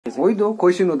ওই তো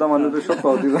কইছি নতা মানুষ তো সব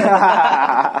পাও দিবা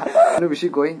আমি বেশি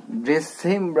কই ড্রেস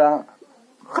সেম ব্রা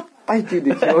তাই কি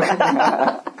দেখিও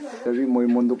তবে মই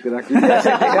মন দুঃখে রাখি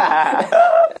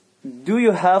Do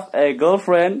you have a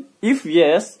girlfriend? If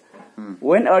yes,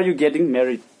 when are you getting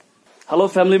married? Hello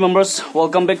family members,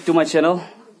 welcome back to my channel.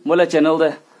 Mola channel de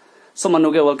so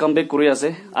manuke welcome back kuri ase.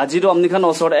 Aji to amni khan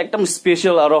osore ekdam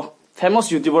special aro famous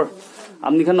YouTuber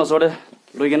amni khan osore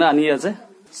loigena ani ase.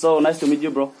 So nice to meet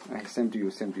you, bro. Same to you,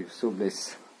 same to you. So blessed.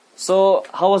 So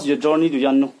how was your journey to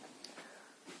Yannu?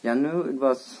 Yannu, it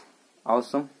was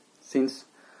awesome since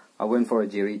I went for a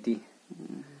JRT.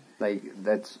 Like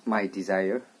that's my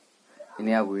desire.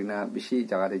 Inia guina bishi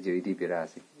jaga de JRT pera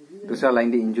ase. Dusra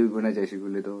line de enjoy guna jaisi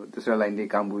gule to, dusra line de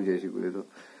kam bu jaisi gule to,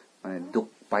 mane duk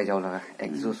pai jaw laga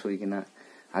exhaust hoi kina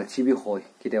halchi bi hoy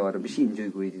kite war bishi enjoy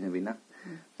guri dina bina.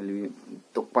 Ali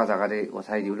duk pa jaga de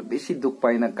osai diule bishi duk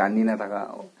pai na kani na taka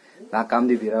na kam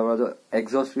de bira war to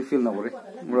exhaust bi feel na kore.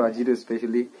 Bro aji to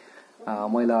especially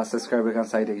moila subscriber kan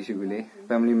side ekisi gule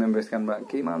family members kan ba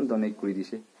ke man donate kuri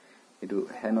dise. It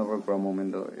hand over for a moment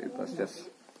though. It was just,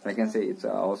 I can say it's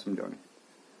an awesome journey.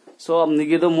 So amni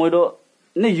ke to moi do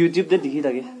ne YouTube de dikhi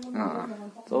thake.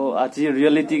 So aji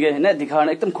reality ke na dikhana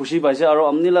ekdam khushi paise aro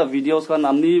amni la videos kan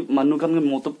amni manu kan ke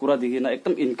motob kura dikhi na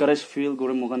ekdam encourage feel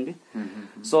gore mokan bi.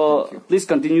 So please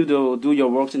continue to do your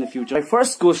works in the future. My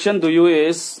first question to you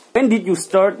is, when did you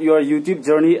start your YouTube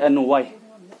journey and why?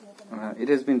 It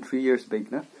has been 3 years back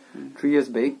na. 3 years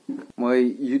back my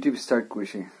YouTube start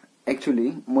korise. Actually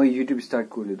my YouTube start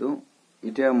korle to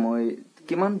eta moi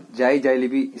kiman jai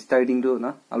libi starting to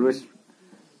na always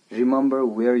remember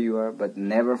where you are but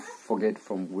never forget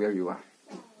from where you are.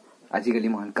 Ajikali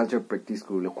man culture practice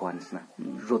korle kwanis na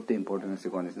rote important ase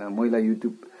kwanis na moi la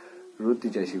YouTube rote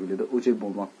jaisi gole to uche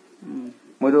boma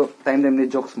moi do time ne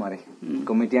jokes mare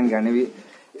comedian garne bi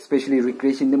especially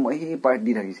recreation de moi he part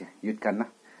di thakise youth kan na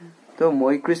to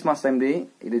moi Christmas time de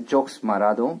ide jokes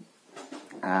mara do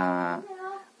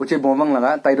uche bomang laga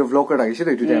tairo vlogger thakise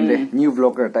to itu time de new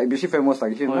vlogger tai beshi famous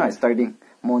thakise na starting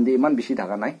monde man beshi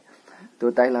thaka nai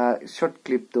to taila short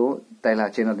clip to taila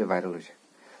channel de viral hoise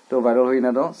to viral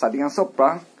hoina do satinga sob pra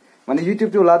mane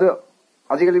YouTube to la do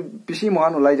ajikali beshi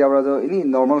mohan ulai jabra do ini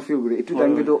normal feel gure itu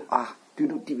time to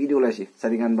tu TV de ulaise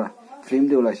satinga ba film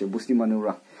de ulaise busti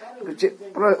manura che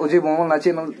pra oje bomang la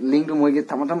channel link to moi ge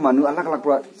thamata manu alak alak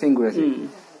pra sing gure ase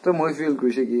to moi feel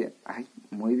gurise ki ai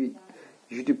moi bi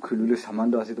YouTube khulule saman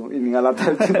do ase to iningala ta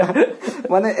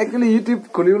mane actually YouTube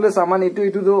khulule saman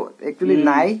itu to actually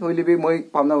nai hoile be moi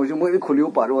pamna hoju moi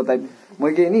khuliu paru tai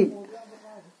moi ke ni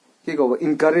ki ko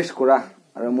encourage kora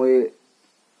ara moi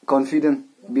confident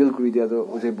build kuri dia to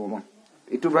oje boma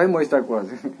itu bhai moi start kora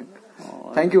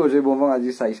thank you oje boma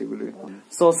aji saise gule.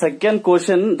 So second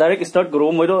question direct start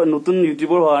karo moi do notun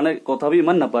YouTuber hoane kotha bi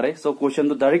man na pare so question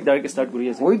to direct start kuri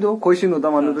ase oi do question nota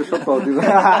manu to sob pau diba.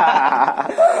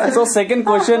 So second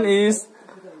question is,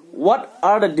 what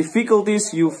are the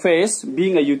difficulties you face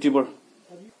being a YouTuber?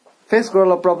 Face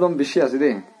girl problem bishi ase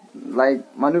de like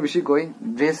manu bishi koi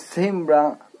dress same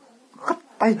bra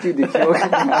tai ki dekhio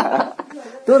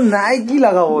to nai ki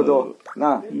lagabo to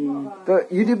na to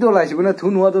YouTube to laise buna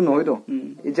thun hua to noi to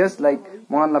it just like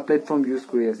mohan la platform use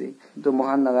kuri ase to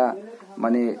mohan laga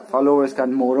mane followers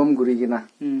kan morom guri gina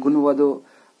kunuba do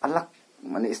alak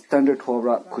mane standard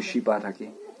hobra khushi pa thake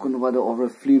kunuba do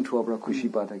overflowing hobra khushi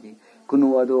pa thake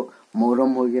kunuba do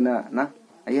morom hoigina na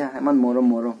aya man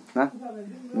morom na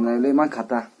naile man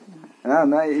khata na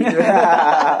naile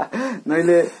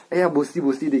aya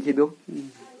bosti dekhi do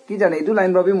ki jane etu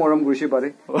line ba bi morom gurise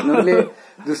pare naile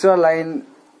dusra line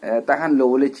tahan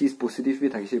lowole cheese positive bi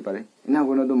thakise pare ina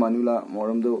gono do manula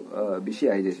morom do bishi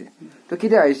ai jese to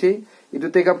kide aise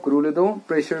etu take up kurule do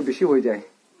pressure bishi hoi jay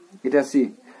eta si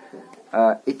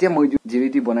etia moi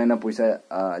JRT banai na paisa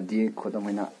die khotam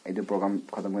hoina etu program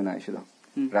khotam hoina aise do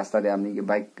rasta de amni ke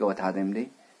bike ko tha dem de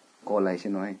call aise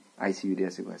noi ICU de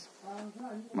ase bas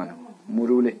manu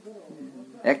murule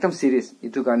ekdam serious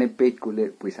etu karne paid kule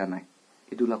paisa nai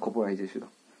etu la khopor ai jese do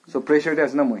so pressure de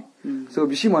asna moi so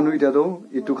bishi manu ita do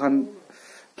etu khan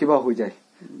kiba hoi jay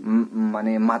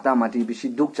mane mata mati bishi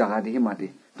duk jaga de mati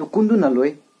to kundu na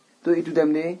loi to etu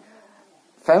time de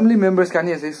family members kan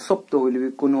ase sob to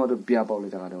hoile kono aro bia paule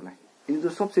jaga de olai ini to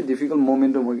sobse difficult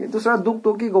moment mo ge to sara duk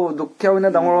to ki go duk kya hoina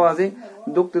dangor ase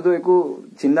duk te to eku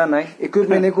chinda nai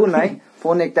equipment eku nai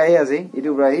phone ekta hi ase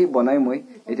etu brai banai moi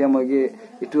etia moi ge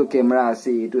etu camera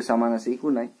ase etu saman ase eku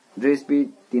nai dress bi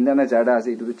tinda na jada ase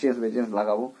etu change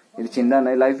lagabo etu chinda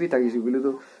nai life bi thakisi gule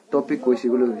to topic koisi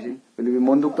gule hoisi bole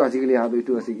monduk to ajikali ha do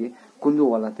etu ase ki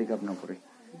kundu wala take up na pore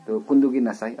to kundu ki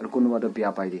nasai ar kunu ba to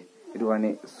bia pai de etu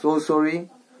ane so sorry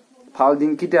फाल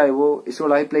दिन किते आइबो इसो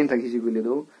life plan थाकिसि गले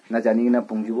दो ना जानि ना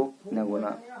पंजिबो ना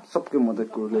gonna सबके मदद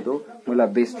करले दो मोला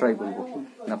बेस्ट ट्राई करबो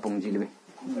ना पंजिलबे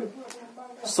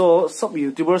so सब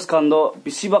यूट्यूबर्स कांदो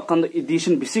बिसिबा कांदो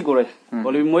एडिशन बिसि करे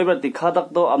बोले मोइबा दिखा तक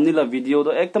तो अपनी ला वीडियो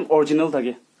तो एकदम ओरिजिनल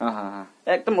थाके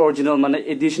एकदम ओरिजिनल माने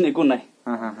एडिशन एको नाइ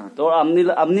तो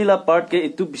अपनी ला पार्ट के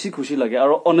इतु बिसि खुशी लागे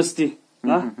और ऑनेस्टी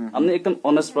ना हमने एकदम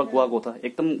ऑनेस्ट पर कुआ कोथा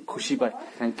एकदम खुशी पाए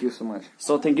thank you so much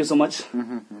so thank you so much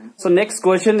so next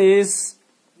question is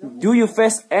do you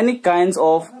face any kinds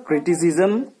of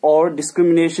criticism or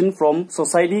discrimination from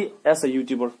society as a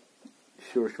YouTuber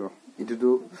sure itu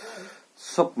do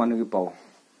सब मानु के पाओ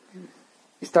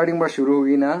starting बार शुरू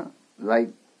होगी ना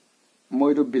like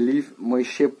মই তো believe মই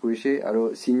shape কৰিছে আৰু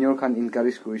সিনিয়ৰ খান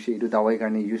এনকাৰেজ কৰিছে ইটো দাৱাই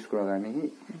কাৰণে ইউজ কৰা কাৰণে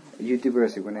ইউটিউবৰ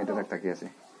আছে কোনে এটা তাকে আছে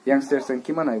youngsters and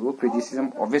kiman aibo criticism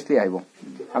obviously aibo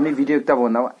ami video ekta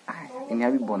banao ini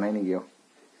abi banai ni gyo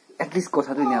at least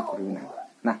kotha to ina koribi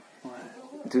na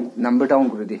to number down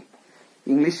kore de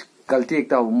english galti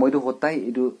ekta moi to hotai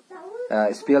idu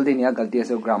spell de nia galti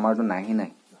ase grammar to nahi nai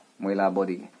moila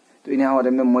body to ina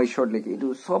hore me moi short leke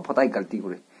idu sob hotai galti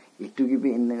kore itu ki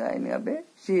be inna be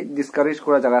si discourage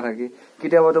kora jaga thake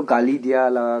kitaba to gali dia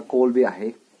la call be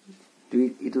ahe তুই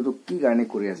ইটো তো কি গানে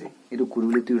কৰি আছে ইটো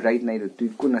কুৰুলে তুই right নাই তুই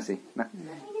কোন আছে না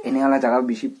এনেলা জায়গা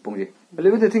বেশি পংজে বলে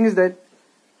the thing is that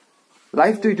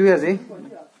life তো ইটো আছে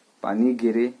পানী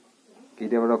গেৰে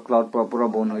কেতিয়াবা ক্লাউড পুৰা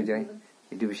বন হৈ যায়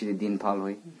ইটো বেশি দিন ভাল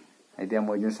হয় এতিয়া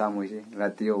মই যেন সাম হৈছে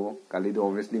ৰাতি হ'ব কালি তো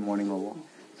অবভিয়াসলি মৰ্নিং হ'ব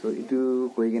সো ইটো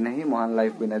হৈ গে নাই মহান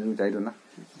লাইফ বিনা যু যাইতো না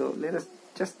so let us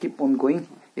just keep on going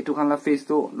ইটো খানলা ফেস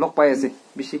তো লক পাই আছে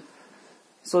বেশি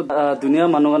so dunia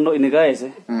manungando iniga ase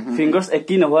fingers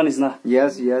eki na hua nisna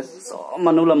yes so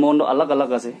manula mon alag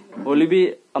alag ase bolibi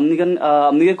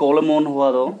amni ke kole mon hua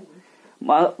do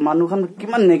manukan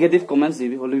kiman negative comments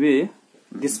dibi bolibi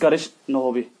discourage no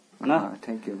hobi na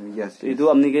thank you yes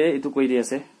idu amni ke itu koi di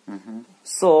ase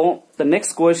so the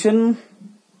next question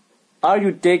are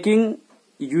you taking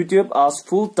YouTube as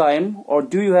full time or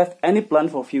do you have any plan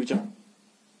for future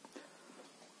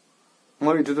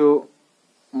moi itu to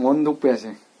মন দুখ পেছে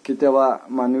কিতাবা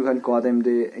মানুহ খান কোৱা time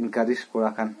দে encourage কৰা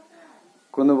খান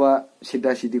কোনোবা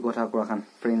সিধা সিধি কথা কোৱা খান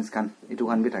ফ্ৰেন্ডস খান ইটো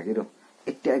খান বি থাকে ৰ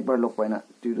এতিয়া একবাৰ লগ পাই না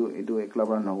তুইটো ইটো একলা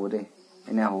বাৰ নহব দে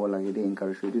এনে হ'ব লাগে দে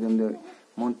এনকাৰেজ ইটো টাইম দে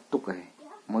মন তুক আহে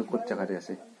মই কত জাগাতে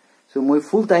আছে সো মই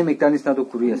ফুল টাইম একটা নিচিনা তো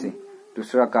ঘুৰি আছে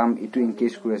দুসৰা কাম ইটো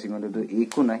এনকেজ কৰি আছে কিন্তু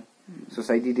একো নাই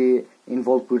সোসাইটি দে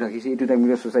ইনভলভ কৰি ৰাখিছে ইটো টাইম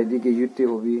দে সোসাইটি কে ইউথে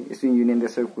হবি এসিন ইউনিয়ন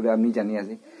দেশৰ পুৰা আমি জানি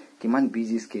আছে কিমান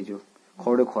বিজি স্কেজুল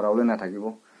খৰৰে খৰাউলে না থাকিব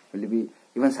বলিবি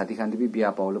ইমান সাথী খান দিবি বিয়া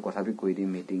পাওলে কথা বি কই দি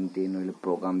মিটিং দে নইলে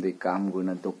প্ৰগ্ৰাম দে কাম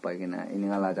গনা দক পাই কেনা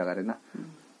ইনগালা জাগাৰে না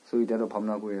সো ইটা তো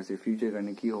ভাবনা কৰি আছে ফিউচাৰ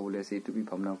কাৰণে কি হ'বলে আছে ইটো বি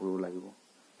ভাবনা কৰিব লাগিব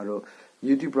আৰু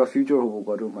ইউটিউব ৰ ফিউচাৰ হ'ব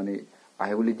কৰো মানে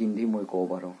আহে বুলি দিন দি মই কব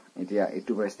পাৰো এতিয়া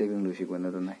ইটো পৰা ষ্টেপিং লৈছি কোনা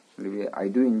তো নাই বলিবি আই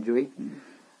ডু এনজয়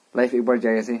লাইফ একবাৰ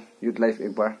যাই আছে ইউথ লাইফ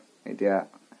একবাৰ এতিয়া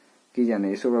কি জানে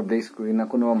এসব ব্লেস কৰি না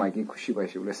কোনো মাইকি খুশি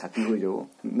পাইছে বলে সাথী হৈ যাব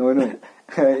নয়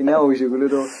ইনা হৈছে বলে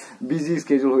তো বিজি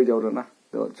স্কেজুল হৈ যাওৰ না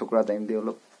তো চকৰা টাইম দে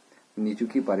অলপ নিচু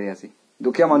কি পাৰে আছে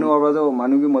দুখিয়া মানুহ আৰু তো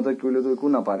মানুহ কি মদত কৰিলে তো একো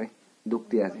না পাৰে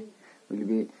দুখতি আছে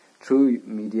বলিবি থ্ৰু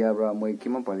মিডিয়া পৰা মই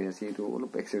কিমা পাৰে আছে এটো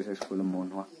অলপ এক্সাৰসাইজ কৰিলে মন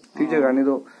হোৱা ফিউচাৰ কাৰণে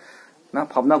তো না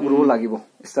ভাবনা কৰিব লাগিব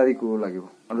ষ্টাডি কৰিব লাগিব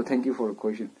আৰু থ্যাংক ইউ ফৰ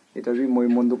কোৱেশ্চন এটা ৰি মই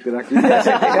মন দুখ ৰাখি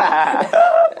আছে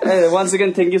once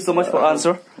again thank you so much for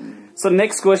answer so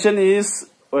next question is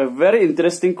a very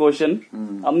interesting question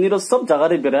amni ro sob jaga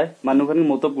re berai manu kan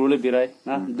moto purule berai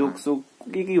na duk suk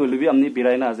ki hole bi amni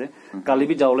berai na ase kali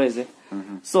bi jawle ase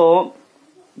so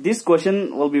this question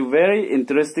will be very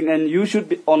interesting and you should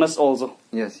be honest also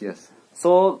yes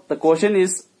so the question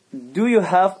is do you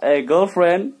have a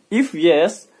girlfriend if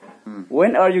yes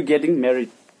when are you getting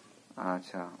married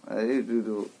acha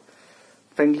do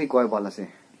frankly koi bala se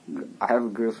I have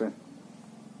a girlfriend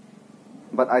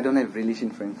but I don't have relation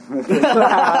friends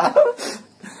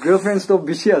girlfriends to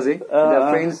bishi ase the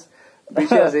friends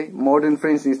bishi ase modern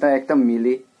friends is na ekta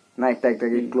mile na ekta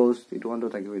ke close it want to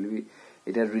take will be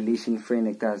it a relation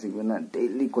friend ekta ase na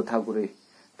daily kotha kore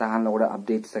tahan logora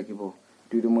updates takibo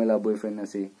tu moila boyfriend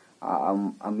ase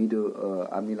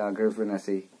amila girlfriend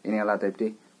ase inela type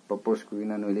te propose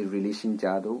kurina noile relation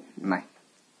jado nai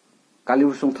kali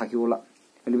usung thakibola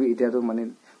will be it to mane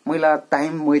moila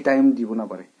time dibona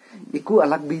pare iku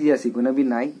alag busy asi guna bi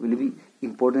nai will be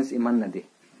importance iman na de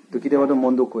to kitaba to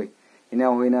mondo koi ina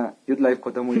hoina youth life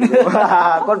khatam hoi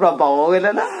kor ba pawo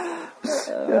gela na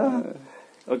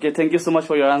okay thank you so much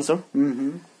for your answer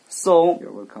so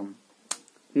you're welcome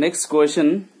next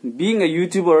question being a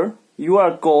YouTuber you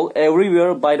are called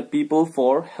everywhere by the people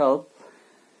for help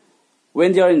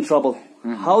when they are in trouble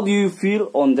how do you feel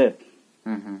on that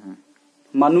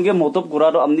মানুহে মতব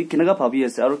কৰাটো আপুনি কেনেকা ভাবি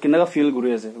আছে আৰু কেনেকা feel কৰি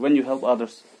আছে when you help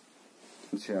others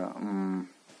আচ্ছা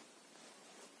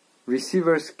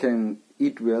receivers can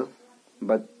eat well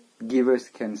but givers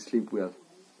can sleep well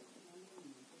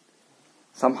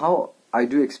somehow I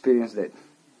do experience that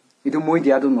itu moi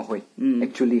dia do nohoi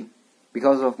actually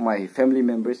because of my family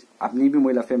members apni bi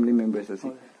moila family members ase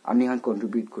apni han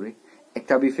contribute kore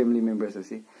ekta bi family members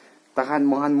ase tahan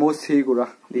mohan mo sei gora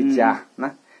de ja na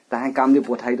tahan kam de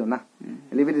pothai do na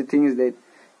leave the thing is that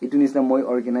itu nisna moi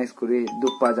organize kore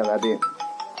dukpa jaga de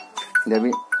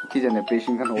lebi ki jane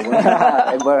patient kan over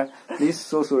ever please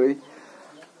so sorry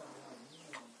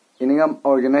iningam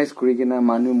organize kori kina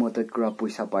manu motat kora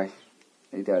paisa pai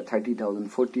এটা 30,000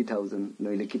 40,000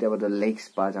 নইলে কিতাবা দ লেক্স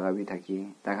পা জাগা B থাকি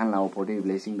তাখান লাও পড়ি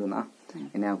blessing দো না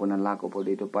এনে কোনা লাখ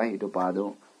পড়ি তো পাই এটো পা দো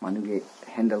মানুকে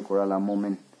হ্যান্ডেল কৰালা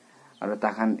মোমেন্ট আৰু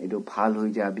তাখান এটো ভাল হৈ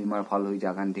যা বিমাৰ ভাল হৈ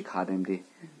যা গান দেখা দেম দে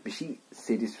বেছি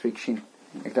স্যাটিসফ্যাকশন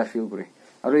একটা ফিল কৰে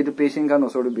আৰু এটো পেশেন্ট গান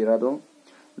ওসৰ বিৰা দো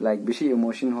লাইক বেছি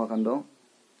ইমোশন হ কান দো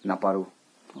না পাৰো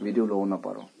ভিডিও লো না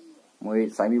পাৰো মই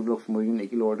সাইমি ব্লগস মই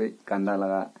নেকি লorde কান্দা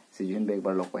লাগা সিজন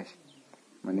বেকবার লগ পাইছ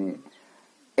মানে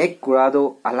एक कुरादो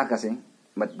अलग আছে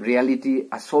but reality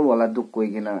asol wala duk koi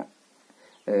gina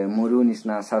moru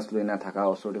nisna sas loina thaka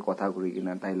osore kotha kuri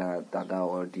gina taila dada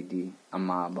or didi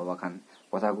amma baba khan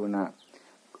kotha kurina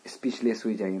speechless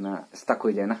hoi jay na stuck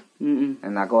hoi jay na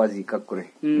na ko aji kak kore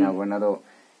na bana do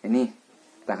eni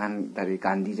takhan dari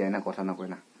kandi jay na kotha na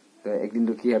koina to ekdin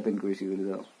to ki happen korisi goli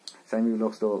do sami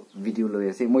vlogs to video loi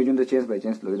ase moi jun to chance by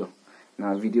chance loi do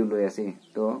na video loi ase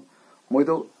to moi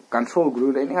to control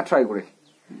guru eni try kore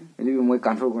eli moi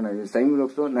control korna sami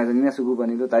vlogs to na jani na sugu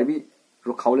bani do tai bi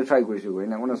ro khawle try korisu ko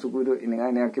na ona sugu do eni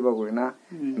ga kiba korina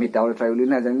mi tawle try uli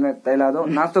na jani na taila do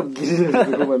na stop giri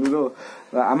sugu bani do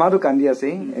ama do kandi ase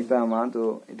ekta ama to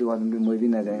etu gadum bi moi bi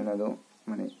na jani na do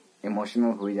mane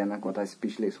emotional hoi jana kotha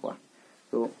speechless hua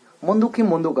to monduk ki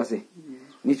monduk ase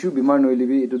nichu bimar noili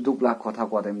bi etu duk la kotha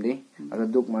kwa dem de agar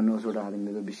duk manu soda hadem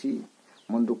de bisi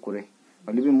monduk kore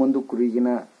ali bi monduk kuri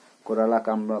gina korala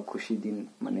kamra khushi din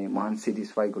mane man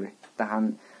satisfy kore tahan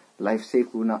life se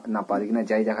kuna na pari na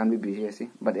jai jakan bi busy ase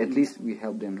but at least we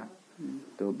help them na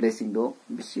to blessing do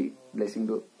bisi blessing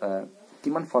do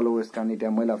kiman followers kan ita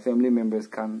moila family members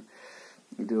kan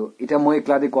ita moi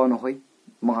klade kon hoi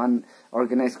mohan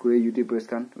organize kore youtubers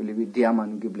kan will be dia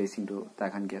manu ki blessing do ta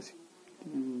kan ki ase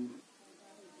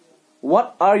what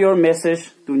are your message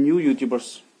to new youtubers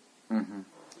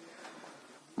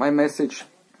my message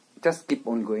just keep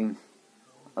on going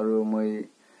aru moi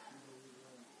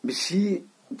bishi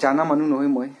jana manu nohoi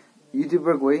moi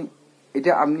youtuber goi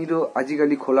eta amni do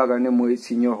ajikali khola garne moi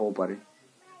senior ho pare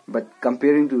but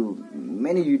comparing to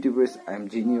many youtubers I am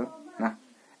junior na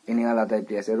eni ala type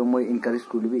de ase aru moi encourage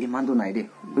kolibi iman do nai de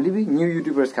bolibi new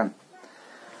youtubers kan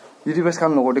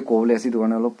logote kole ase do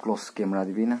na lop close camera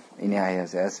dibi na eni ai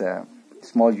ase as a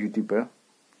small youtuber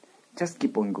just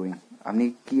keep on going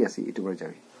amni ki ase youtuber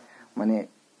jabi mane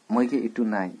moi ke itu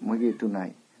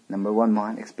nai number 1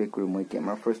 man expect kuru moi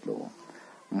camera first logo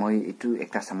moi itu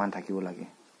ekta saman thakibo lage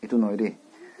itu noi de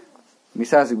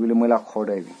misa ase gule moila khor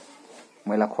daibi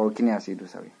moila khor kine ase itu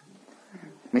sabi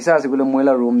misa ase gule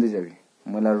moila room de jabi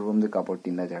moila room de kapor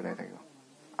tinda jaga thakibo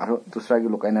aro dusra ki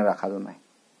lokaina rakha do nai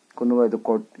kono ba to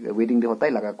court waiting de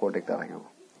hotai laga court ekta thakibo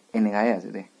ene gai ase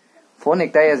de phone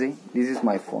ekta ase this is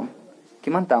my phone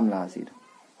kiman tam la ase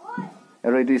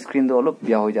aro itu screen do olop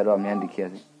bia hoi jaro amyan dikhi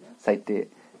ase side te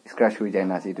scratch hoi jai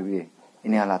na ase to be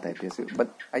ine ala type ase but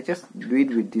I just do it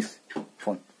with this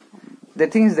phone the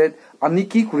thing is that amni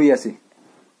ki kuri ase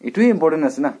itu important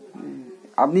ase na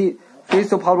apni face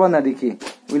to phalwa na dikhi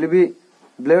will be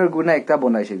blur guna ekta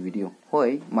banaise video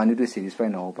hoi manu to satisfy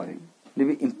na ho pare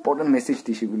lebi important message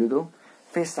dishi gulu do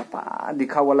face sapa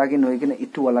dikha wala ki noi kina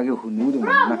itu wala ki hunu do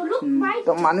na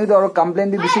to manu do complain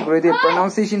di bishi kore de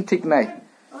pronunciation thik nai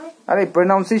अरे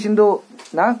pronunciation do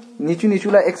na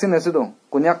nichu la accent ase do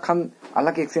konyak khan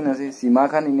alak accent ase sima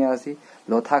khan ine ase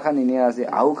lotha khan ine ase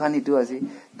au khan itu ase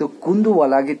to kundu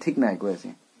wala ge thik nai ko ase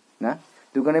na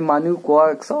to kane manu ko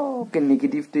so ke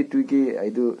negative te tu ke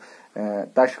aidu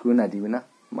tash ku na dibi na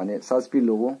mane saspi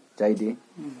logo jai de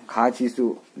kha chisu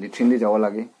literally jawa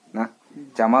lage na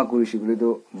jama kurishi bole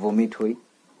to vomit hoi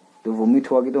to vomit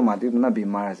howa ke to mati na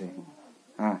bimar ase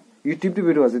ha youtube te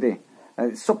video ase de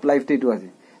sob live te tu ase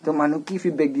to manu ki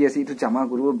feedback di ase itu jama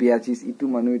guru bia chis itu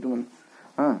manu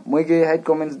ha moi ke hate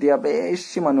comments dia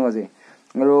beshi manu ase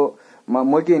aro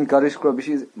moi ke encourage kora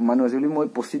beshi manu ase moi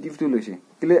positive tu loise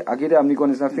kile agere amni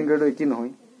kon na finger do eki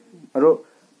nohoi aro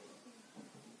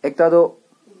ekta do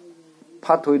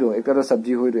phat hoi do ekta do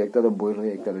sabji hoi do ekta do boil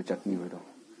hoi ekta do chutney hoi do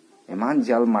eman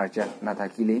jal marcha na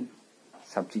thakile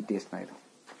sabji taste nai do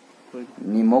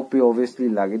নিমখ P obviously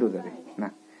লাগে তো দারে না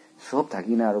সব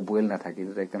থাকি না আর boil না থাকি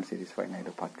তো একদম স্যাটিসফাই নাই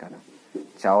তো ভাত খানা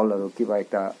চাউল আর কিবা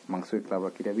একটা মাংস একলা বা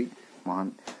কিতাবি মহান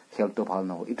হেলথ তো ভাল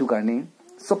নহব ইটু কাৰণে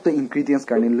সব তো ইনগ্ৰেডিয়েন্টস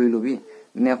কাৰণে লৈ লবি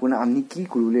নে কোনা আমি কি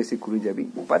কৰিলে আছে কৰি যাবি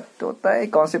বাট তো তাই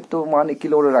কনসেপ্ট তো মান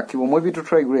কিলো ৰাখিব মই বি তো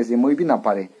ট্ৰাই কৰি আছে মই বি না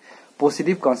পারে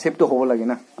পজিটিভ কনসেপ্ট তো হ'ব লাগে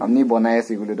না আমি বনাই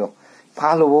আছে গুলি তো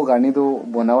ভাল হ'ব কাৰণে তো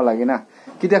বনাব লাগে না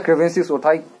কিটা ক্রেভেন্সিস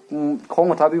উঠাই খং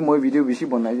উঠাবি মই ভিডিও বেশি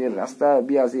বনাই যে রাস্তা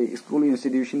বি আছে স্কুল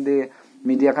ইনস্টিটিউশন দে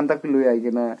মিডিয়া খান তাক লৈ আই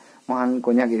কেনা মহান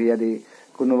কন্যাক এরিয়া দে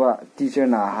কোনোবা টিচার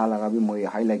না আহা লাগাবি মই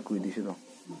হাইলাইট কৰি দিছো তো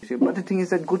বাট thing is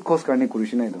that good cause কাৰণে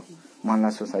কৰিছ নাই তো মানলা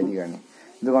সোসাইটি কাৰণে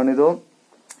তো কাৰণে তো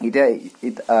এটা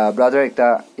ব্ৰাদাৰ একটা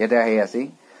এটা আহি আছে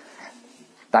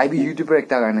তাই বি ইউটিউবাৰ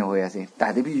একটা কাৰণে হৈ আছে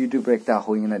তাতে বি ইউটিউবার একটা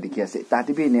হৈ না দেখি আছে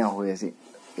তাতে বি এনে হৈ আছে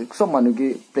সব মানুহে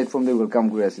প্লেটফর্ম দে ওয়েলকাম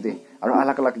কৰি আছে দে আৰু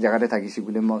আলাক আলাক জায়গাতে থাকিছি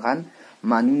বলে মখান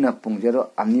মানুহ না পংজার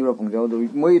আমি রা পংজাও দই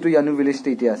মই এটো ইয়ানু ভিলেজ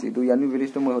তে আছে তো ইয়ানু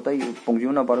ভিলেজ তো মই হতাই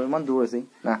পংজিও না পারো ইমান দূর আছে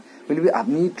না বলিবি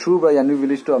আপনি থ্রু বা ইয়ানু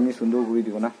ভিলেজ তো আমি সুন্দর কৰি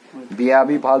দিব না বিয়া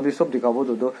বি ভাল বি সব দেখাবো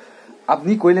তো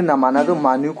আপনি কইলে না মানা তো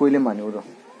মানুহ কইলে মানুহ তো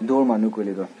দৌৰ মানুহ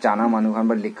কইলে তো জানা মানুহ খান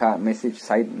বা লিখা মেসেজ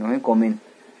সাইড নহয় কমেন্ট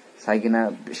চাই কিনা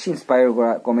বেছি ইন্সপায়ার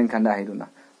কৰা কমেন্ট খান আহিলো না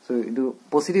সো এটো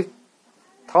পজিটিভ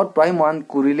থট প্ৰায় মান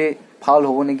কৰিলে ভাল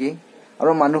হ'ব নেকি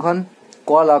আৰু মানুহখন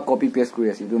কলা কপি পেস্ট কৰি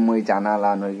আছে তো মই জানা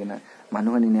লা নহয় কিনা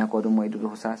মানুহখন ইনে কদো মই এটো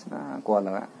হোসা আছে না কোৱা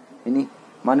লাগা এনি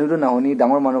মানুহটো না হনি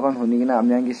ডাঙৰ মানুহখন হনি কিনা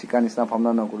আমি আঙ্গি শিকা নিচিনা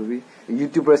ভাবনা নকৰিবি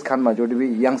ইউটিউবাৰ্স খান মাজৰ দিবি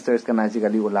ইয়াংস্টাৰ্স খান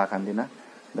আজিকালি ওলা খান দিনা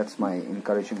that's my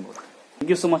encouraging word. Thank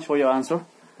you so much for your answer.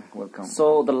 Welcome.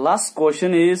 So the last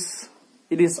question is,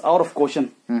 it is out of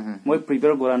question. Moi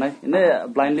prepare gora nai ine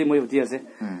blindly moi uti ase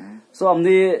so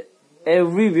amni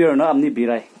everywhere na amni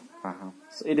birai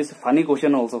so it is a funny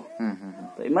question also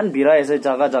so iman birai ase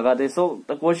jaga jaga de so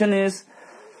the question is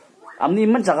amni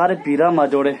iman jaga re bira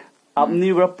majore apni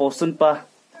bra পছন্দ পা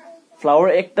flower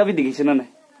ekta bhi dekhise na nai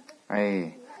ai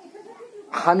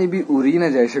hani bhi uri na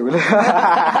jaise bole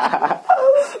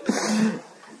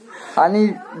hani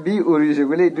bhi uri se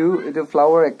bole itu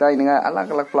flower ekta inga alag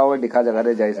alag flower dekha jaga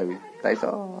re jai sabi tai so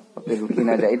ruki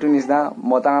na jai itu nisna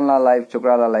motan la life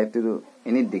chokra la life tu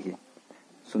ini dekhi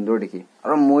sundor dekhi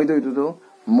aro moi to itu to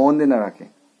mon de na rakhe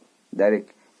direct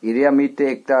area meet te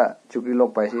ekta chukri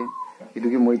log paise itu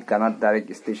ki moi kanat direct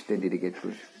stage te dedicate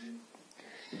korisu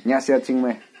Nyasya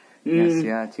chingma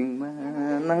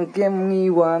nang kem ngi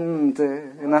wante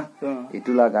na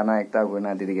itula gana ekta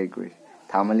goina dedicate korisu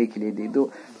thamali khili di to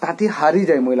tati hari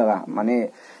jai moi laga mane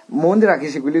mon de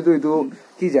rakhisi guli to itu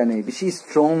ki jane beshi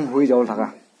strong hoi jao thaka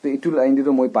to itu line di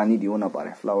to moi pani dibo na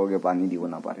pare flower ke pani dibo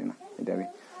na pare na eta be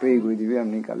pray goi dibi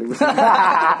amni kali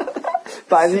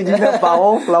pani dina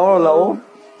pao flower lao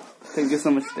thank you so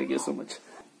much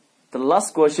The last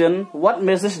question, what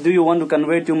message do you want to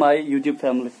convey to my YouTube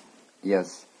family? Yes.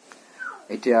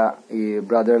 Etia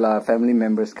brother la family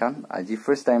members kan. Aji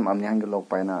first time amni hang log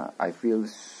paina. I feel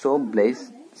so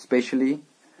blessed, especially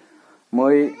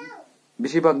moi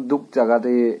besibak duk jaga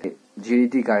de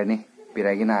jiriti karne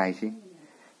piragina aisi.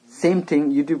 Same thing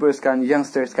YouTubers kan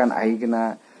youngsters kan aigina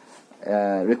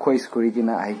request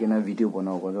korigina aigina video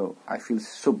banao godo. I feel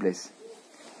so blessed.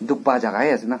 দুপা জাগাই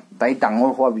আছে না তাই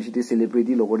ডাঙৰ হোৱা বিচিতে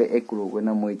সেলিব্ৰিটি লগৰে এক কৰো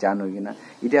না মই জান হৈ কিনা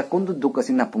ইটা কোনটো দুক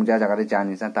আছে না পুংজা জাগাৰে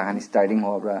জানিছা তাহানি স্টাৰ্টিং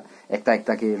হোৱা একটা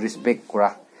একটা কে ৰেসপেক্ট কৰা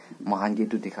মহান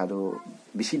গেটো দেখাদো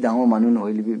বেছি ডাঙৰ মানুহ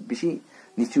নহইলি বেছি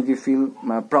নিচুকি ফিল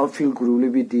প্ৰাউড ফিল কৰিলে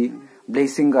বি দি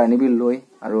ব্লেসিং কাৰণে বি লৈ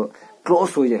আৰু ক্লোজ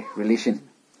হৈ যায় ৰিলেশন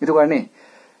এটো কাৰণে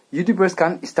ইউটিউবাৰ্স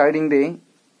কান স্টাৰ্টিং দে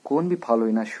কোন বি ভাল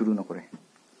হৈ না শুৰু নকৰে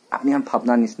আপনি আন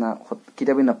ভাবনা নিছনা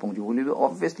কিতাবে না পুংজু বলি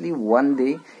obviously one day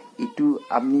itu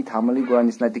apni thamali gora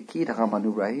nisna te ki thaka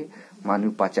manu brahi manu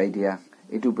pachai dia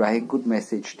itu brahi good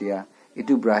message dia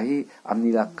itu brahi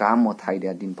apni la kam othai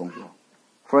dia din pongjo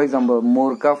for example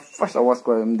morka first awas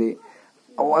koram de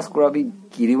awas kora bi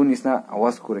kiribu nisna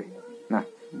awas kore na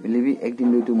believe ek din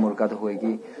loitu morka to hoy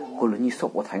ki koloni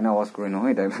sob othai na awas kore no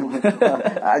hoy dai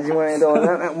aji moi do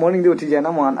morning de uthi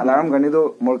jana man alarm gani do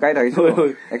morkai thai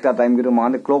ekta time ge do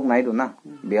man clock nai do na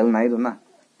bell nai do na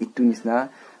itu nisna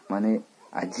mane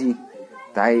আজি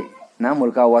তাই না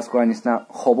মুরকা wash করা নিসনা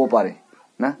হবো পারে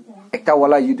না একটা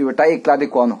ওয়ালা YouTuber তাই একলা দে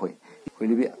কোন হয়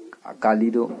কইলিবি কালি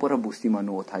দো পুরা বুস্তি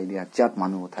মানু উঠাই দিয়া চাট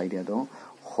মানু উঠাই দিয়া দো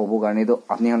হবো গানে দো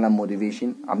আপনি হালা মোটিভেশন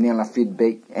আপনি হালা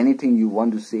feedback anything U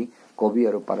want to say কবি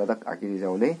আর পারাদাক আগি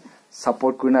যাওলে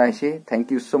সাপোর্ট করনা আইছে থ্যাংক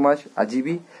ইউ সো মাচ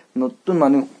আজিবি নতুন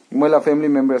মানু মহিলা ফ্যামিলি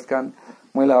মেম্বার্স কান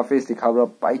মহিলা অফিস দেখাবরা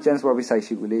বাই চান্স ভাবি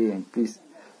চাইছি গুলে please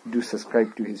do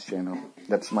subscribe to his channel.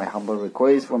 That's my humble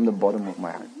request from the bottom of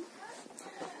my heart.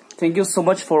 thank you so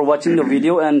much for watching the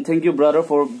video, and thank you, brother,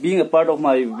 for being a part of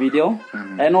my video.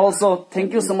 And also,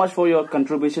 thank you so much for your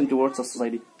contribution towards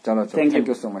society. Thank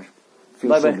you so much.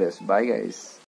 Feel so blessed. Bye, guys.